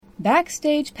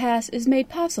Backstage Pass is made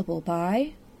possible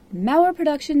by Mauer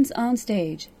Productions on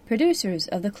Stage, producers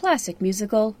of the classic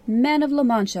musical Man of La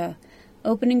Mancha,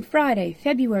 opening Friday,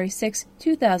 February 6,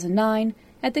 2009,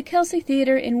 at the Kelsey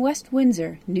Theatre in West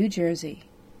Windsor, New Jersey.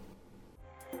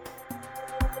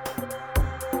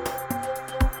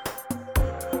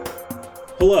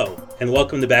 Hello, and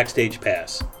welcome to Backstage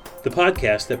Pass, the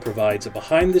podcast that provides a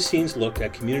behind-the-scenes look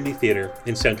at community theater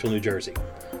in central New Jersey.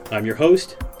 I'm your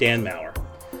host, Dan Mauer.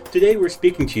 Today we're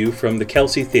speaking to you from the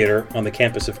Kelsey Theatre on the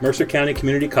campus of Mercer County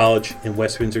Community College in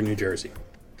West Windsor, New Jersey.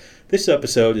 This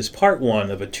episode is part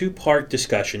one of a two-part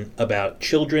discussion about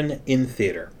children in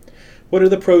theater. What are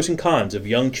the pros and cons of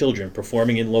young children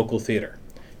performing in local theater?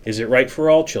 Is it right for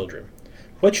all children?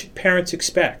 What should parents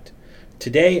expect?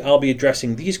 Today I'll be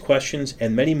addressing these questions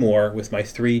and many more with my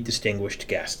three distinguished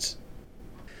guests.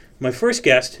 My first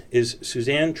guest is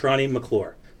Susanne Trani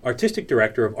McClure, Artistic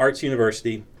Director of Arts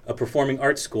YOUniversity, a performing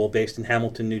arts school based in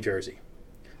Hamilton, New Jersey.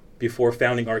 Before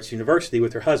founding Arts YOUniversity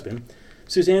with her husband,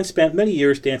 Susanne spent many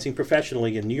years dancing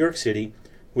professionally in New York City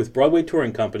with Broadway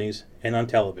touring companies and on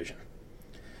television.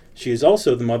 She is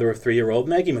also the mother of 3-year-old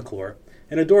Maggie McClure,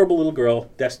 an adorable little girl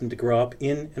destined to grow up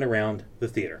in and around the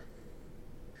theater.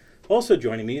 Also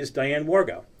joining me is Diane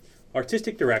Wargo,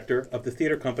 Artistic Director of the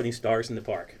theater company Stars in the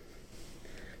Park.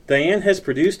 Diane has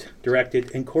produced,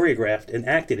 directed, and choreographed and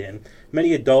acted in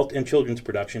many adult and children's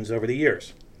productions over the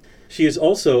years. She is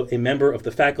also a member of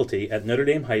the faculty at Notre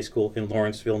Dame High School in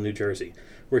Lawrenceville, New Jersey,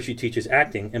 where she teaches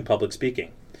acting and public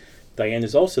speaking. Diane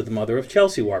is also the mother of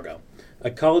Kelsey Wargo,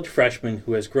 a college freshman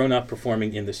who has grown up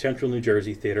performing in the central New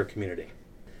Jersey theater community.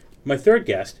 My third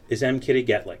guest is M. Kitty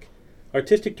Getlik,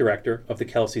 Artistic Director of the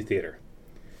Kelsey Theatre.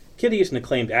 Kitty is an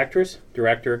acclaimed actress,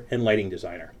 director, and lighting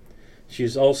designer. She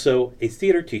is also a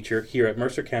theater teacher here at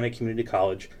Mercer County Community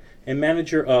College and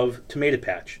manager of Tomato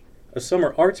Patch, a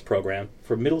summer arts program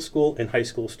for middle school and high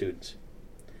school students.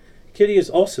 Kitty is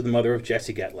also the mother of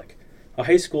Jessie Getlik, a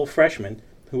high school freshman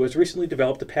who has recently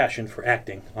developed a passion for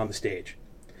acting on the stage.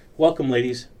 Welcome,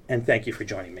 ladies, and thank you for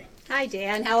joining me. Hi,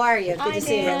 Dan. How are you? Good to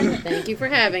see you. Thank you for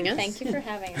having us. Thank you for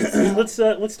having us.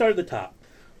 Let's start at the top.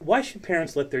 Why should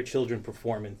parents let their children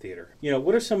perform in theater?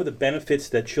 What are some of the benefits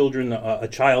that a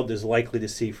child is likely to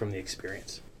see from the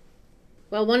experience?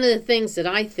 Well, one of the things that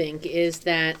I think is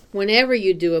that whenever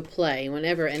you do a play,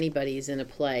 whenever anybody is in a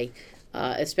play,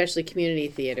 especially community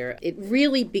theater, it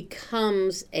really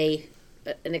becomes an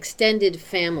extended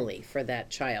family for that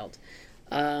child.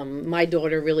 My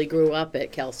daughter really grew up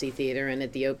at Kelsey Theatre and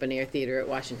at the open air theater at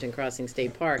Washington Crossing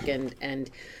State Park,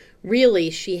 and really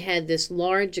she had this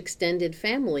large extended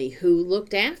family who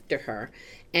looked after her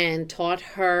and taught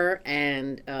her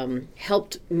and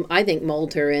helped, I think,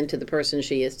 mold her into the person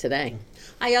she is today.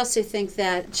 I also think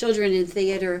that children in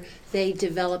theater, they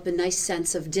develop a nice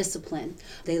sense of discipline.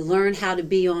 They learn how to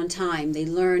be on time. They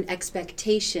learn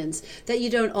expectations that you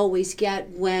don't always get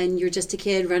when you're just a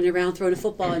kid running around throwing a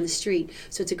football in the street.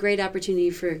 So it's a great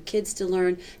opportunity for kids to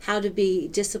learn how to be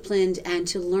disciplined and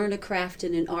to learn a craft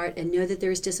and an art and know that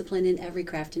there is discipline in every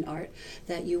craft and art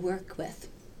that you work with.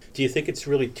 Do you think it's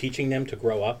really teaching them to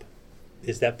grow up?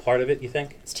 Is that part of it, you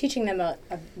think? It's teaching them a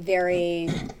very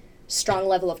strong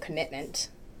level of commitment,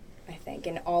 I think,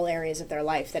 in all areas of their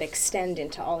life, that extend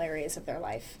into all areas of their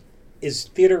life. Is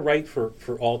theater right for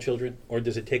all children, or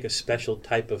does it take a special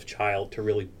type of child to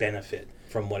really benefit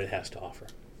from what it has to offer?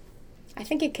 I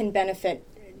think it can benefit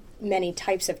many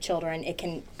types of children. It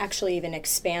can actually even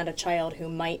expand a child who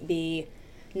might be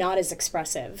not as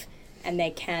expressive, and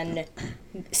they can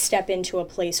step into a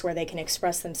place where they can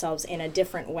express themselves in a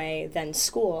different way than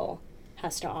school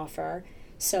has to offer,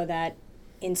 so that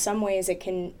in some ways it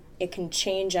can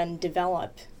change and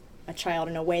develop a child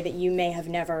in a way that you may have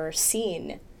never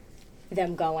seen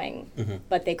them going. Mm-hmm.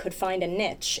 But they could find a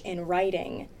niche in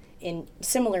writing in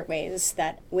similar ways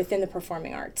that within the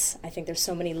performing arts. I think there's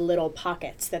so many little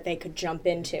pockets that they could jump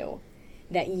into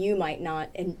that you might not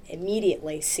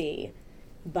immediately see,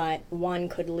 but one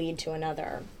could lead to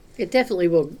another. It definitely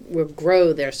will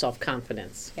grow their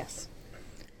self-confidence. Yes.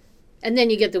 And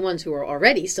then you get the ones who are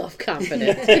already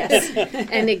self-confident. Yes.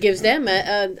 And it gives them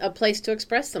a place to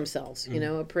express themselves,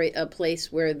 a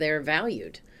place where they're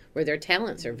valued, where their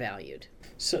talents are valued.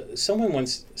 So someone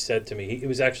once said to me, it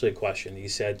was actually a question, he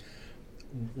said,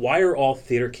 why are all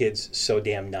theater kids so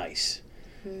damn nice?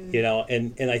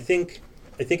 And I think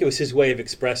it was his way of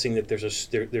expressing that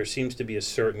there seems to be a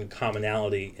certain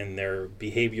commonality in their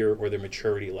behavior or their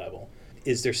maturity level.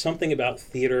 Is there something about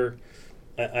theater,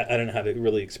 I don't know how to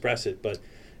really express it, but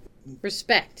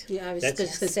respect. Yeah, I was just going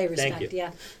to say respect. Thank you.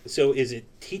 So is it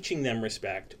teaching them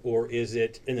respect, or is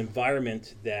it an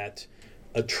environment that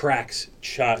attracts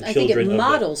children. I think it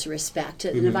models respect,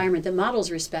 an environment that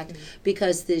models respect,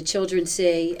 because the children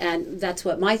see, and that's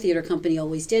what my theater company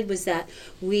always did, was that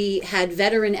we had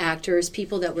veteran actors,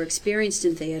 people that were experienced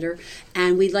in theater,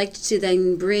 and we liked to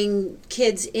then bring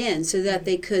kids in so that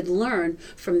they could learn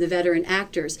from the veteran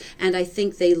actors. And I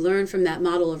think they learn from that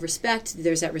model of respect.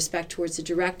 There's that respect towards the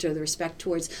director, the respect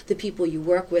towards the people you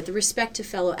work with, the respect to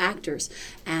fellow actors.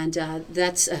 And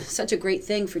that's such a great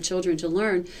thing for children to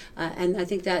learn. And I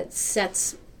think that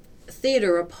sets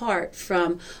theater apart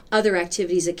from other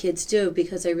activities that kids do,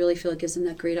 because I really feel it gives them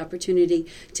that great opportunity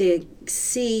to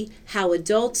see how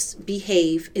adults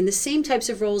behave in the same types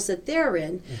of roles that they're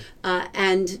in,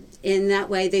 and in that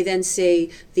way they then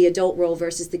see the adult role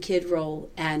versus the kid role,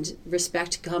 and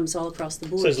respect comes all across the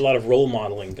board. So there's a lot of role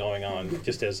modeling going on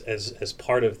just as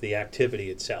part of the activity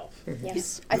itself.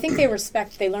 Yes, I think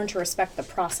they learn to respect the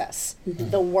process,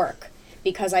 the work.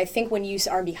 Because I think when you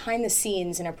are behind the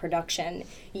scenes in a production,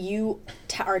 you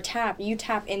tap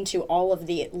into all of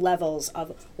the levels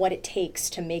of what it takes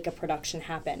to make a production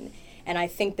happen. And I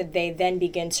think that they then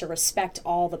begin to respect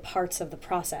all the parts of the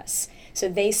process. So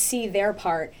they see their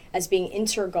part as being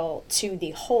integral to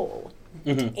the whole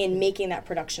in making that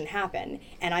production happen.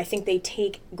 And I think they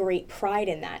take great pride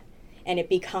in that. And it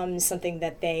becomes something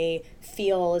that they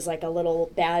feel is like a little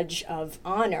badge of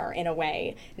honor, in a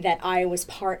way, that I was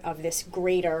part of this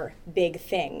greater big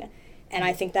thing. And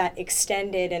I think that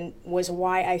extended and was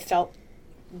why I felt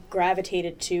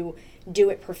gravitated to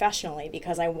do it professionally,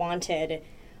 because I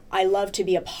love to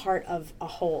be a part of a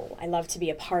whole. I love to be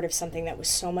a part of something that was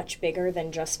so much bigger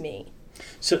than just me.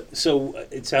 So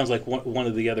it sounds like one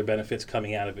of the other benefits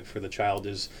coming out of it for the child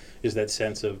is that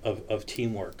sense of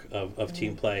teamwork, of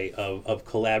team play, of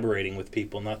collaborating with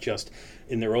people, not just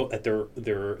in their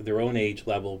own age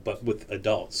level, but with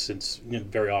adults, since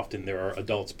very often there are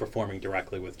adults performing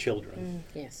directly with children.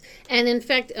 Yes, and in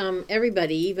fact,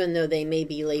 everybody, even though they may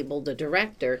be labeled a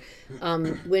director,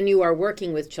 when you are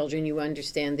working with children, you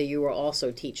understand that you are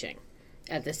also teaching.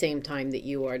 At the same time that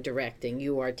you are directing,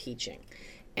 you are teaching.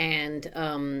 And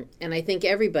I think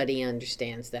everybody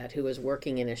understands that who is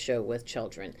working in a show with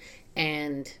children,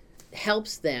 and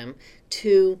helps them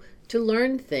to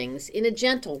learn things in a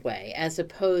gentle way, as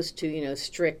opposed to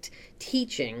strict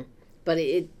teaching. But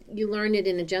you learn it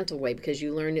in a gentle way, because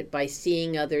you learn it by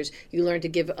seeing others. You learn to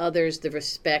give others the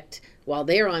respect while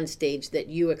they're on stage that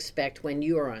you expect when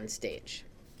you are on stage.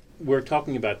 We're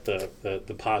talking about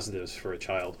the positives for a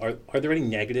child. Are there any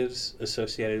negatives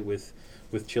associated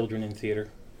with children in theater?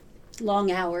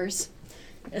 Long hours,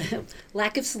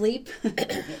 lack of sleep.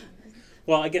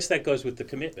 Well, I guess that goes with the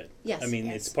commitment. Yes. I mean,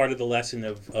 yes. It's part of the lesson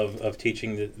of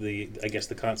teaching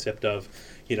the concept of,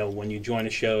 when you join a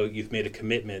show, you've made a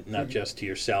commitment, not just to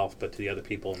yourself, but to the other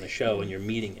people in the show, and you're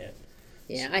meeting it.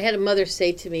 Yeah, I had a mother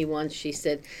say to me once, she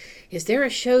said, "Is there a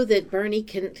show that Bernie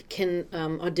can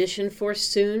audition for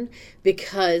soon?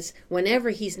 Because whenever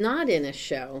he's not in a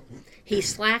show, he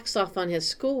slacks off on his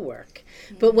schoolwork.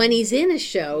 But when he's in a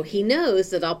show, he knows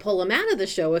that I'll pull him out of the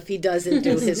show if he doesn't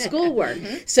do his schoolwork.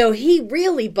 So he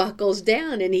really buckles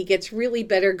down, and he gets really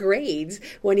better grades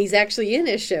when he's actually in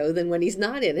a show than when he's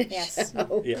not in a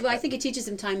show." Yeah. Well, I think it teaches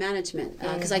them time management,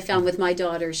 because I found with my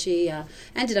daughter, she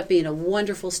ended up being a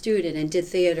wonderful student and did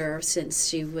theater since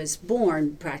she was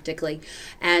born, practically.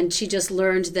 And she just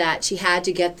learned that she had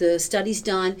to get the studies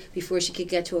done before she could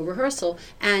get to a rehearsal.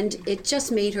 And it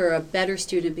just made her a better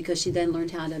student, because she then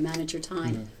learned how to manage her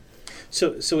time.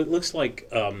 So it looks like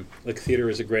theater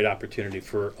is a great opportunity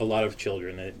for a lot of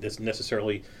children. It doesn't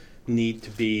necessarily need to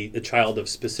be a child of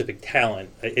specific talent.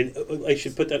 I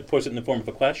should pose it in the form of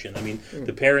a question. I mean,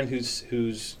 the parent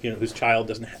whose child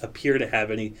doesn't appear to have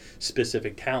any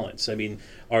specific talents. I mean,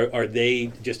 are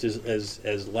they just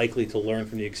as likely to learn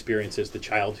from the experience as the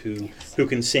child who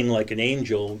can sing like an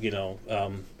angel,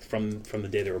 from the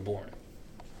day they were born?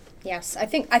 Yes, I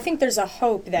think there's a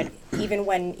hope that even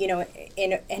when,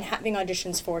 in having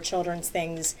auditions for children's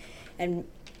things, and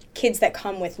kids that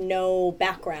come with no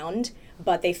background,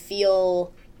 but they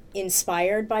feel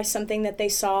inspired by something that they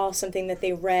saw, something that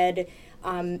they read,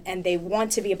 and they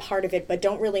want to be a part of it, but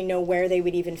don't really know where they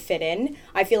would even fit in.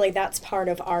 I feel like that's part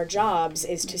of our jobs,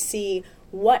 is to see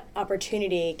what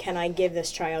opportunity can I give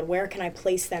this child, where can I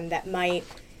place them that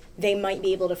they might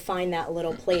be able to find that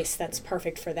little place that's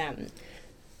perfect for them.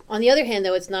 On the other hand,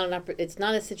 though, it's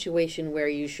not a situation where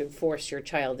you should force your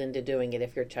child into doing it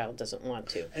if your child doesn't want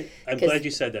to. I'm glad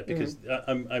you said that, because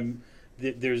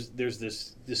there's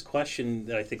this question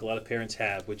that I think a lot of parents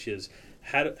have, which is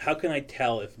how can I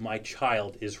tell if my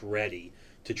child is ready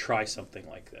to try something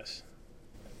like this?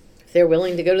 they're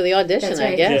willing to go to the audition, That's I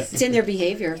right. guess. It's in their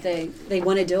behavior. They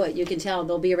want to do it. You can tell.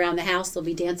 They'll be around the house. They'll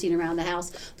be dancing around the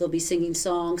house. They'll be singing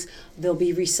songs. They'll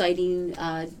be reciting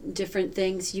different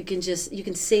things. You can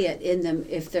see it in them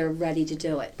if they're ready to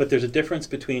do it. But there's a difference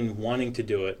between wanting to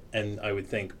do it and, I would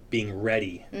think, being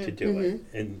ready to do it.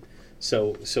 And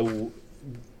so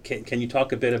can you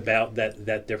talk a bit about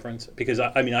that difference? Because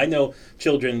I mean, I know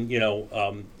children,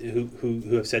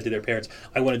 who have said to their parents,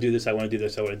 "I want to do this, I want to do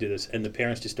this, I want to do this," and the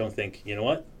parents just don't think, you know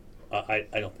what, I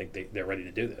don't think they're ready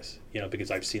to do this,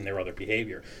 because I've seen their other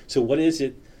behavior. So what is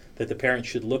it that the parents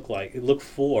should look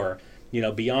for,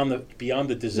 beyond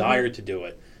the desire to do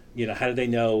it? How do they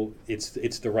know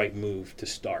it's the right move to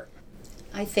start?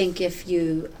 I think if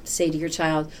you say to your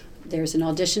child, "There's an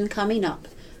audition coming up.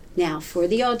 Now, for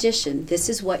the audition, this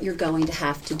is what you're going to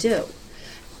have to do.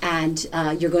 And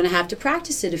you're going to have to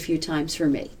practice it a few times for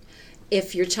me."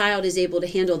 If your child is able to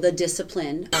handle the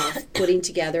discipline of putting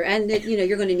together, and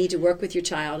you're going to need to work with your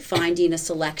child, finding a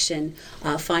selection,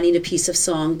 finding a piece of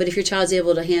song. But if your child's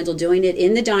able to handle doing it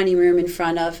in the dining room in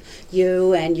front of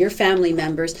you and your family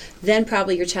members, then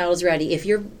probably your child is ready. If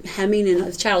you're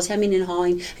the child's hemming and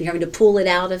hawing, and you're having to pull it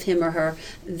out of him or her,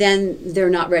 then they're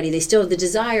not ready. They still have the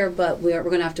desire, but we're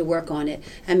going to have to work on it.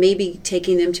 And maybe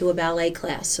taking them to a ballet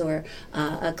class or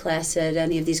a class at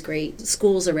any of these great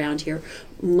schools around here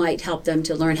might help them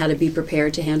to learn how to be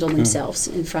prepared to handle themselves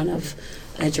in front of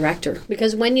a director.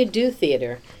 Because when you do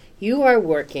theater, you are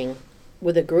working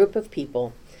with a group of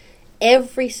people.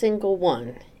 Every single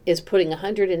one is putting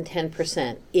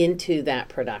 110% into that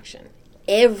production.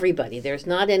 Everybody. There's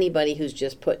not anybody who's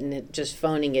just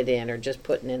phoning it in or just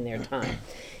putting in their time.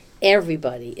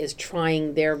 Everybody is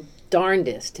trying their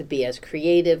darndest to be as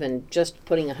creative and just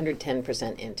putting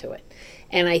 110% into it.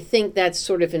 And I think that's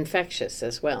sort of infectious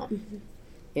as well.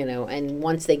 And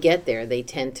once they get there, they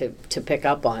tend to pick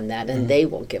up on that, and they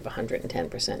will give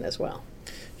 110% as well.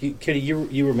 Kitty,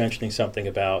 you were mentioning something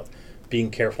about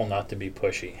being careful not to be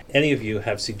pushy. Any of you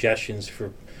have suggestions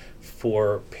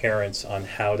for parents on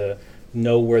how to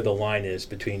know where the line is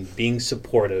between being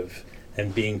supportive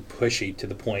and being pushy to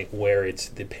the point where it's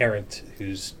the parent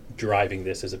who's driving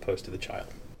this as opposed to the child?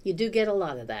 You do get a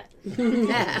lot of that.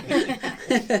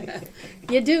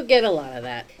 You do get a lot of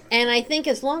that. And I think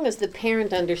as long as the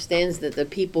parent understands that the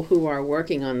people who are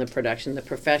working on the production, the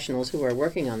professionals who are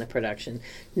working on the production,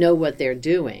 know what they're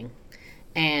doing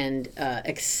and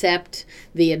accept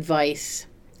the advice,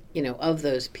 of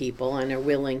those people and are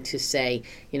willing to say,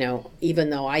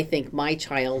 even though I think my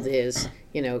child is,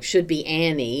 should be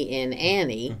Annie in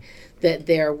Annie, that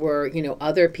there were,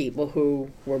 other people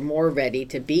who were more ready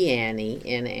to be Annie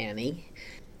in Annie,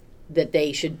 that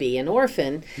they should be an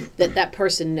orphan, that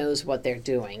person knows what they're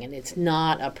doing. And it's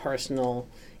not a personal,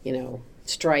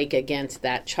 strike against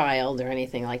that child or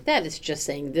anything like that. It's just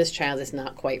saying this child is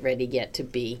not quite ready yet to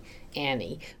be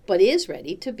Annie, but is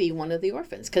ready to be one of the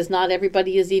orphans, because not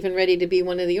everybody is even ready to be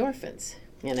one of the orphans.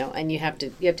 And you have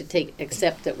to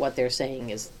accept that what they're saying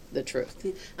is the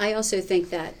truth. I also think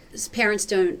that parents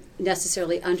don't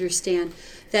necessarily understand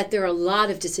that there are a lot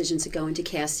of decisions that go into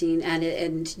casting,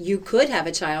 and you could have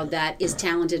a child that is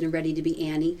talented and ready to be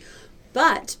Annie,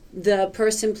 but the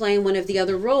person playing one of the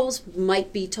other roles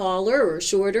might be taller or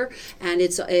shorter, and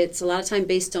it's a lot of time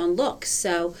based on looks.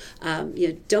 So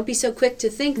don't be so quick to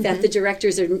think that the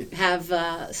directors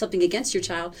have something against your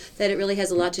child. That it really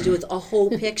has a lot to do with a whole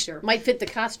picture. Might fit the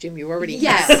costume you already have.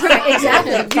 Yes, right,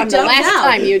 exactly. From the last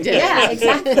time you did. Yeah,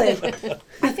 exactly.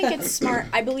 I think it's smart.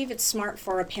 I believe it's smart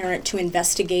for a parent to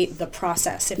investigate the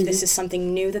process if this is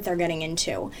something new that they're getting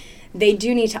into. They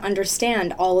do need to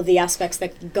understand all of the aspects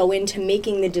that go into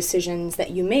making the decisions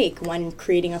that you make when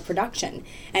creating a production.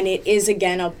 And it is,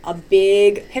 again, a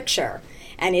big picture.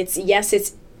 And it's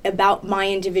about my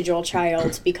individual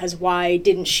child, because why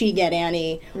didn't she get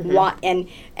Annie? And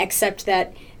accept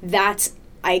that that's,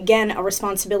 again, a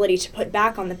responsibility to put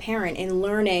back on the parent in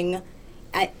learning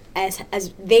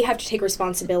as they have to take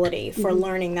responsibility for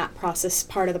learning that process,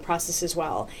 part of the process as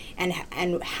well, and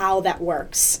how that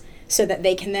works, so that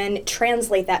they can then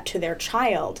translate that to their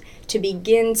child to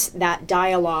begin that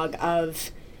dialogue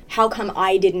of how come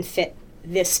I didn't fit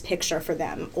this picture for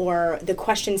them, or the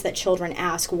questions that children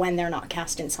ask when they're not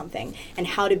cast in something, and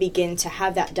how to begin to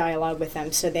have that dialogue with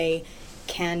them so they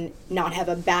can not have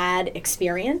a bad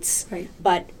experience,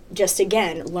 but just,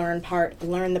 again, learn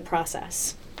the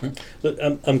process. Look,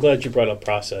 I'm glad you brought up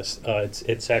process.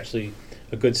 It's actually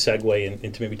a good segue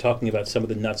into maybe talking about some of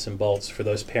the nuts and bolts for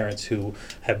those parents who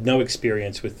have no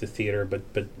experience with the theater, but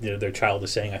their child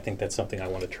is saying, I think that's something I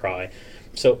want to try.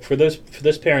 So for those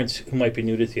parents who might be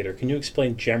new to theater, can you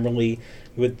explain generally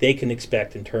what they can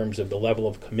expect in terms of the level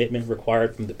of commitment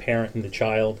required from the parent and the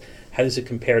child? How does it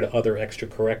compare to other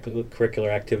extracurricular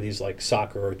activities like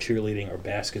soccer or cheerleading or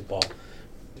basketball?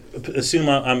 Assume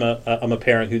I'm a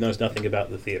parent who knows nothing about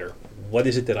the theater. What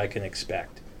is it that I can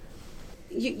expect?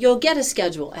 You'll get a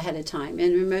schedule ahead of time,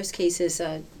 and in most cases,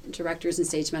 directors and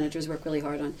stage managers work really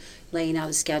hard on laying out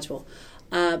a schedule.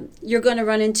 You're going to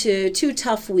run into 2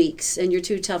 tough weeks, and your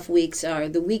 2 tough weeks are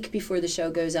the week before the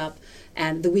show goes up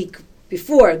and the week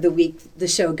before the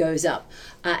show goes up.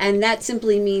 And that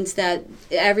simply means that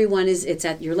everyone it's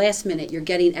at your last minute. You're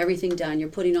getting everything done. You're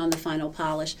putting on the final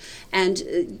polish.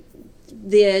 And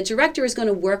the director is going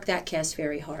to work that cast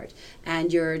very hard.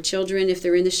 And your children, if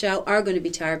they're in the show, are going to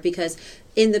be tired because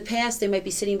in the past they might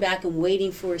be sitting back and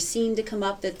waiting for a scene to come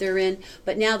up that they're in,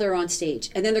 but now they're on stage.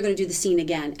 And then they're going to do the scene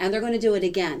again, and they're going to do it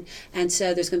again. And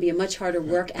so there's going to be a much harder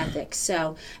work ethic.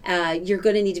 So you're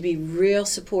going to need to be real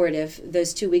supportive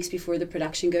those 2 weeks before the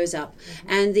production goes up.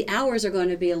 And the hours are going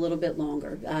to be a little bit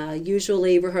longer.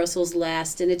 Usually rehearsals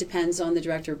last, and it depends on the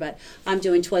director, but I'm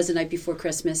doing 'Twas the Night Before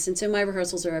Christmas, and so my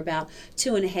rehearsals are about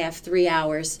 2.5, 3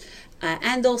 hours,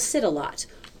 and they'll sit a lot.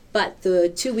 But the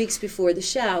 2 weeks before the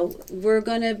show, we're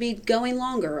going to be going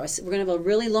longer. We're going to have a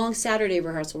really long Saturday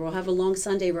rehearsal. We'll have a long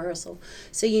Sunday rehearsal.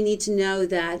 So you need to know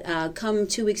that come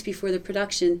 2 weeks before the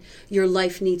production, your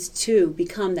life needs to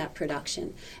become that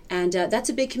production. And that's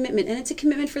a big commitment. And it's a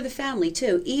commitment for the family,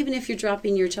 too. Even if you're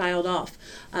dropping your child off,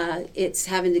 it's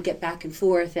having to get back and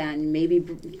forth and maybe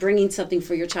bringing something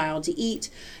for your child to eat.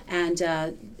 And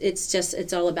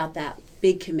it's all about that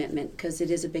big commitment, because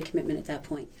it is a big commitment at that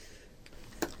point.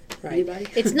 Right. Anybody?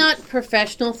 It's not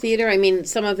professional theater. I mean,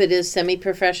 some of it is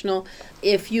semi-professional.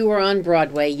 If you were on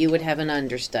Broadway, you would have an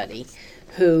understudy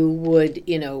who would,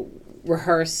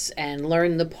 rehearse and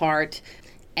learn the part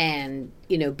and,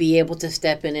 be able to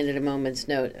step in at a moment's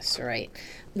notice, right?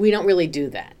 We don't really do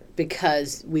that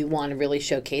because we want to really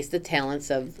showcase the talents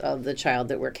of the child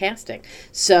that we're casting.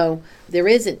 So there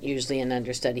isn't usually an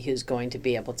understudy who's going to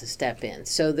be able to step in.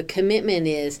 So the commitment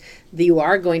is that you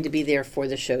are going to be there for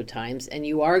the show times and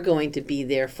you are going to be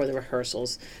there for the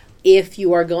rehearsals. If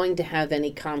you are going to have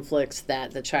any conflicts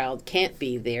that the child can't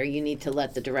be there, you need to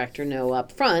let the director know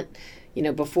up front,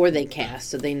 before they cast,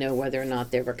 so they know whether or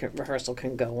not their rehearsal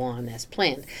can go on as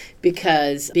planned.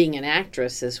 Because being an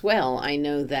actress as well, I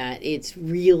know that it's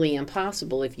really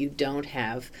impossible if you don't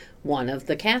have one of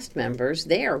the cast members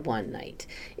there one night.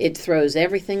 It throws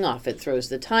everything off. It throws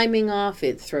the timing off.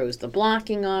 It throws the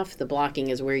blocking off. The blocking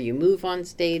is where you move on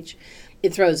stage.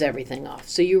 It throws everything off.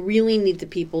 So you really need the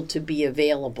people to be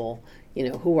available,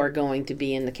 who are going to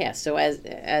be in the cast. So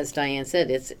as Diane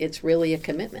said, it's really a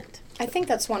commitment. I think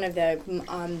that's one of the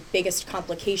biggest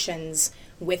complications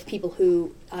with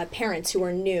people parents who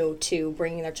are new to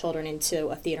bringing their children into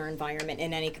a theater environment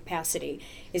in any capacity,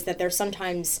 is that they're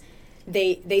sometimes,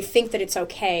 they think that it's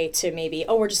okay to maybe,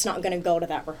 we're just not going to go to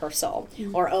that rehearsal,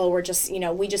 or, we're just,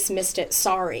 we just missed it,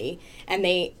 sorry. And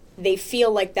they feel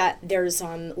like that there's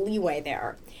leeway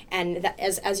there. And that,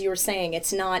 as you were saying,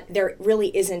 it's not, there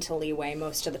really isn't a leeway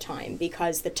most of the time,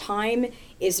 because the time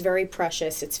is very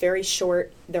precious. It's very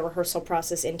short, the rehearsal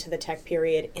process into the tech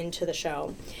period, into the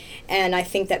show. And I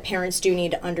think that parents do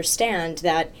need to understand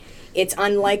that it's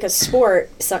unlike a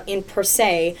sport in per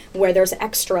se, where there's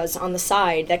extras on the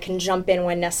side that can jump in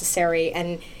when necessary,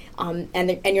 and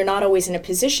you're not always in a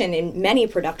position in many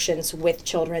productions with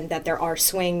children that there are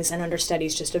swings and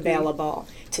understudies just available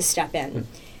to step in.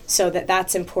 So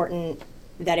that's important,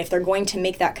 that if they're going to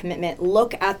make that commitment,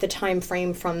 look at the time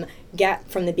frame from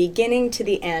the beginning to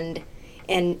the end,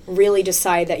 and really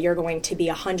decide that you're going to be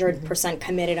 100%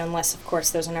 committed, unless, of course,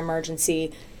 there's an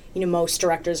emergency. Most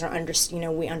directors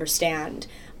we understand.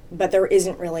 But there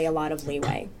isn't really a lot of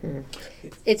leeway.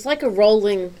 It's like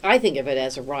I think of it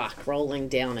as a rock rolling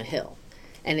down a hill.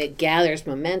 And it gathers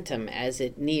momentum as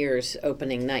it nears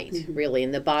opening night, really.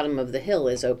 And the bottom of the hill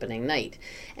is opening night.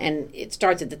 And it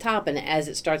starts at the top, and as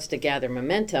it starts to gather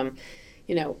momentum,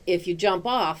 if you jump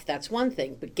off, that's one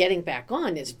thing. But getting back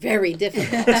on is very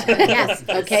difficult. Yes.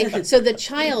 Okay? So the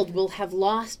child will have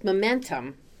lost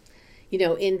momentum,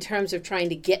 in terms of trying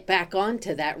to get back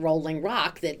onto that rolling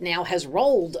rock that now has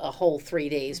rolled a whole 3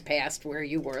 days past where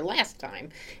you were last time,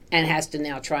 and has to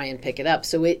now try and pick it up.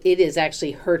 So it is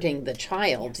actually hurting the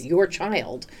child, your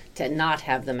child, to not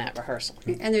have them at rehearsal.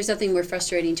 And there's nothing more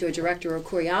frustrating to a director or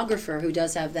choreographer who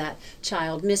does have that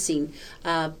child missing.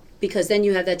 because then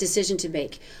you have that decision to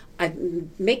make.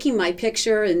 I'm making my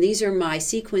picture and these are my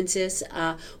sequences.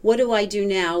 What do I do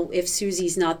now if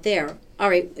Susie's not there? All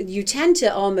right, you tend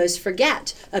to almost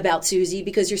forget about Susie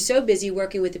because you're so busy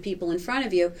working with the people in front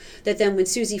of you that then when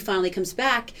Susie finally comes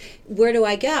back, where do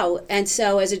I go? And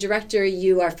so as a director,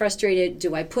 you are frustrated.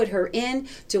 Do I put her in?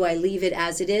 Do I leave it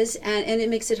as it is? And it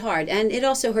makes it hard. And it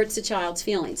also hurts the child's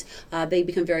feelings. They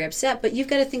become very upset, but you've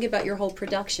got to think about your whole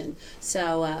production.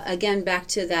 So again, back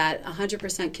to that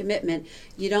 100% commitment.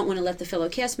 You don't want to let the fellow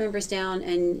cast members down,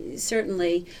 and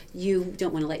certainly you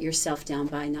don't want to let yourself down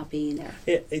by not being there.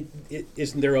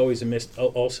 Isn't there always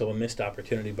also a missed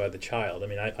opportunity by the child? I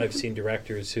mean, I've seen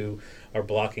directors who are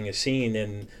blocking a scene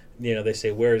and they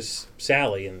say, "Where's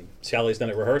Sally?" And Sally's not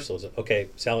at rehearsals. Okay,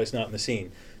 Sally's not in the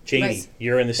scene. Janie, Right.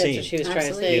 You're in the That's scene. what she was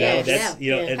Absolutely. trying to say. That's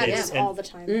and Happens it's all the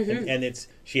time. and it's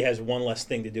she has one less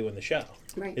thing to do in the show.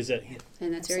 Right. Is that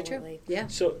And that's very Absolutely. true. Yeah.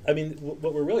 so? I mean,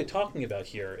 what we're really talking about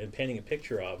here and painting a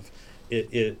picture of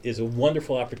is a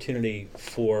wonderful opportunity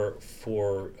for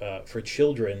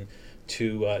children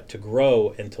to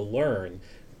grow and to learn,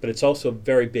 but it's also a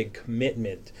very big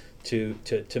commitment to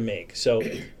make. So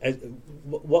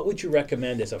what would you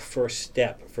recommend as a first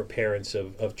step for parents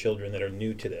of children that are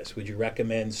new to this? Would you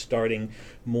recommend starting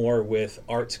more with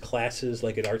arts classes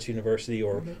like at Arts YOUniversity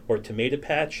or Tomato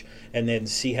Patch and then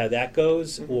see how that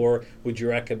goes? Or would you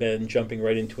recommend jumping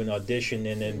right into an audition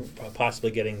and then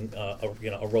possibly getting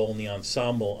a role in the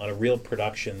ensemble on a real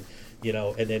production,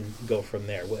 and then go from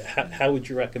there? How would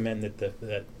you recommend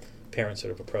that parents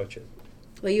sort of approach it?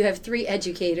 Well, you have 3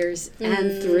 educators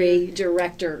and 3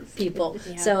 director people.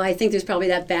 Yeah. So I think there's probably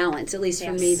that balance. At least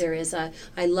for me, Yes. there is.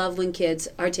 I love when kids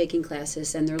are taking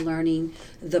classes and they're learning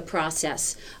the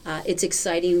process. It's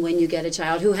exciting when you get a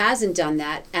child who hasn't done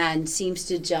that and seems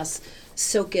to just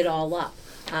soak it all up.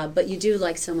 But you do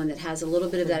like someone that has a little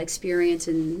bit of that experience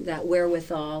and that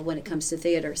wherewithal when it comes to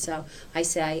theater. So I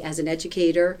say, as an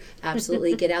educator,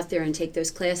 absolutely get out there and take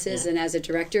those classes. And as a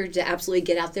director, to absolutely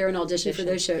get out there and audition for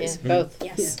those shows. Yeah, both.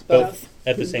 Yes, Both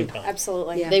at the same time.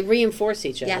 Absolutely. Yeah. They reinforce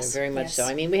each other Yes. very much Yes. so.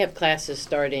 I mean, we have classes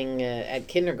starting at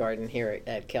kindergarten here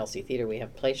at Kelsey Theatre. We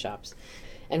have play shops.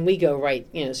 And we go right,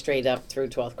 straight up through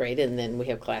 12th grade, and then we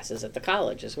have classes at the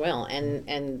college as well.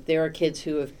 And there are kids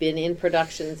who have been in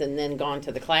productions and then gone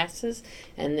to the classes,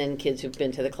 and then kids who've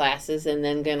been to the classes and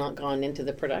then gone into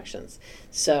the productions.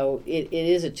 So it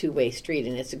is a two-way street,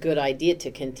 and it's a good idea to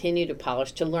continue to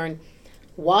polish, to learn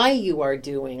why you are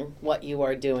doing what you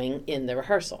are doing in the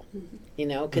rehearsal.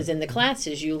 Because in the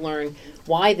classes you learn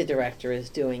why the director is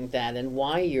doing that and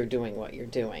why you're doing what you're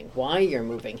doing, why you're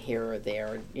moving here or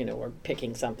there, or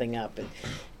picking something up.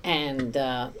 And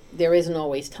there isn't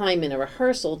always time in a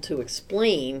rehearsal to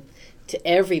explain to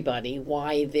everybody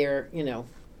why they're,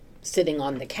 sitting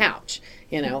on the couch,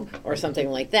 or something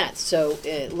like that. So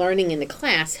learning in the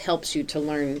class helps you to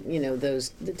learn,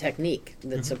 the technique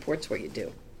that supports what you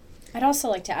do. I'd also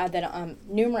like to add that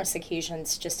numerous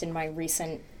occasions just in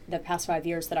the past 5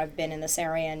 years that I've been in this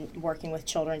area and working with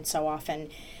children so often,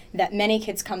 that many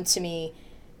kids come to me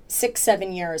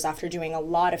 6-7 years after doing a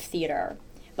lot of theater,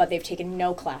 but they've taken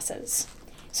no classes.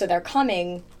 So they're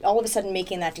coming, all of a sudden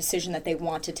making that decision that they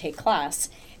want to take class,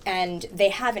 and they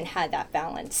haven't had that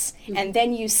balance. Mm-hmm. And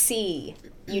then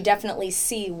you definitely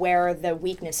see where the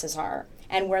weaknesses are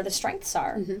and where the strengths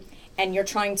are. Mm-hmm. And you're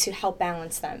trying to help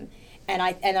balance them. And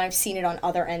I've seen it on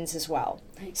other ends as well.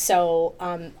 Right. So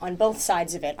on both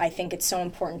sides of it, I think it's so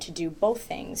important to do both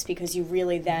things, because you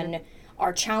really then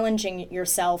are challenging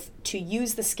yourself to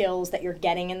use the skills that you're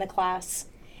getting in the class,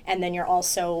 and then you're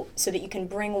also, so that you can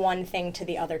bring one thing to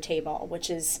the other table, which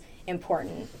is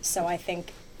important. So I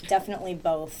think definitely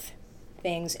both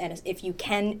things, and if you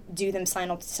can do them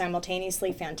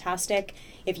simultaneously, fantastic.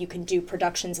 If you can do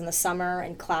productions in the summer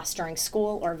and class during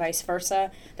school, or vice versa,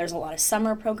 there's a lot of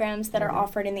summer programs that are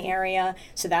offered in the area,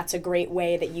 so that's a great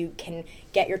way that you can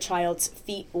get your child's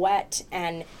feet wet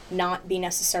and not be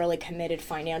necessarily committed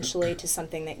financially to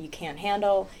something that you can't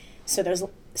handle. So there's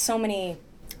so many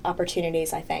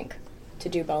opportunities, I think, to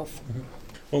do both. Mm-hmm.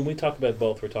 When we talk about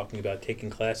both, we're talking about taking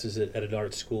classes at an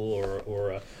art school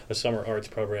or a summer arts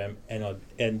program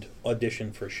and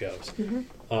audition for shows.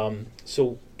 Mm-hmm.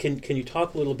 So can you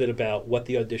talk a little bit about what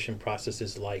the audition process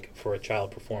is like for a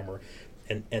child performer,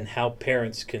 and how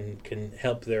parents can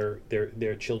help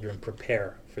their children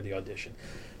prepare for the audition?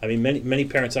 I mean, many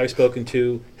parents I've spoken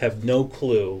to have no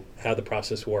clue how the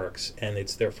process works, and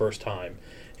it's their first time.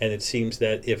 And it seems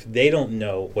that if they don't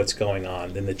know what's going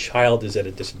on, then the child is at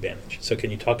a disadvantage. So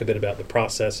can you talk a bit about the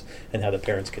process and how the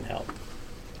parents can help?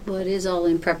 Well, it is all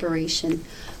in preparation.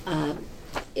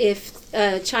 If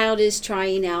a child is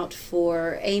trying out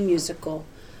for a musical,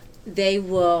 they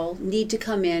will need to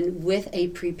come in with a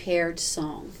prepared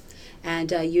song.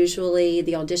 And usually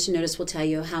the audition notice will tell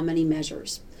you how many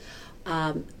measures.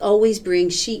 Always bring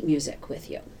sheet music with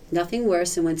you. Nothing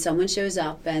worse than when someone shows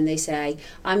up and they say,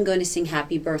 I'm going to sing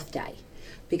Happy Birthday,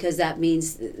 because that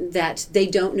means that they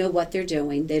don't know what they're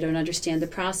doing. They don't understand the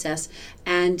process,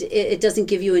 and it doesn't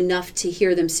give you enough to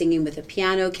hear them singing with a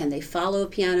piano. Can they follow a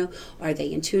piano? Are they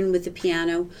in tune with the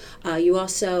piano? You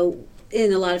also,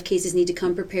 in a lot of cases, need to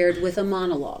come prepared with a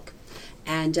monologue.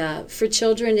 And for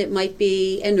children, it might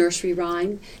be a nursery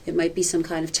rhyme. It might be some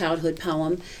kind of childhood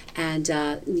poem, and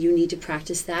you need to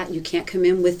practice that. You can't come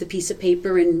in with the piece of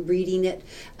paper and reading it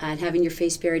and having your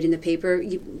face buried in the paper.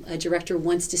 A director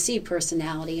wants to see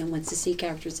personality and wants to see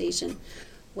characterization.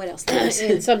 What else?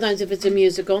 And sometimes if it's a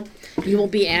musical, you will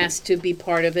be asked to be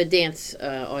part of a dance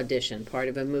audition, part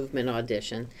of a movement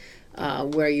audition,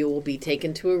 where you will be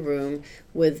taken to a room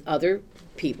with other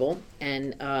people,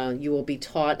 and you will be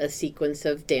taught a sequence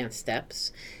of dance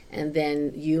steps, and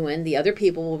then you and the other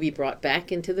people will be brought back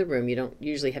into the room. You don't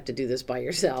usually have to do this by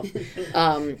yourself.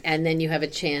 And then you have a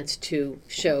chance to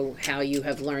show how you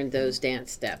have learned those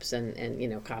dance steps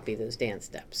and copy those dance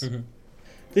steps. Mm-hmm.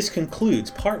 This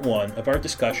concludes part 1 of our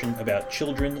discussion about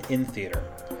children in theater.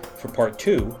 For part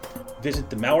 2, visit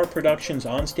the Maurer Productions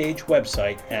Onstage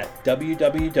website at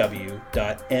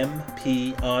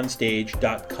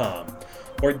www.mponstage.com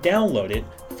or download it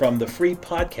from the free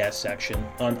podcast section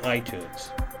on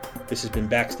iTunes. This has been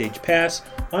Backstage Pass.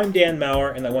 I'm Dan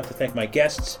Maurer, and I want to thank my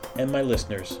guests and my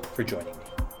listeners for joining me.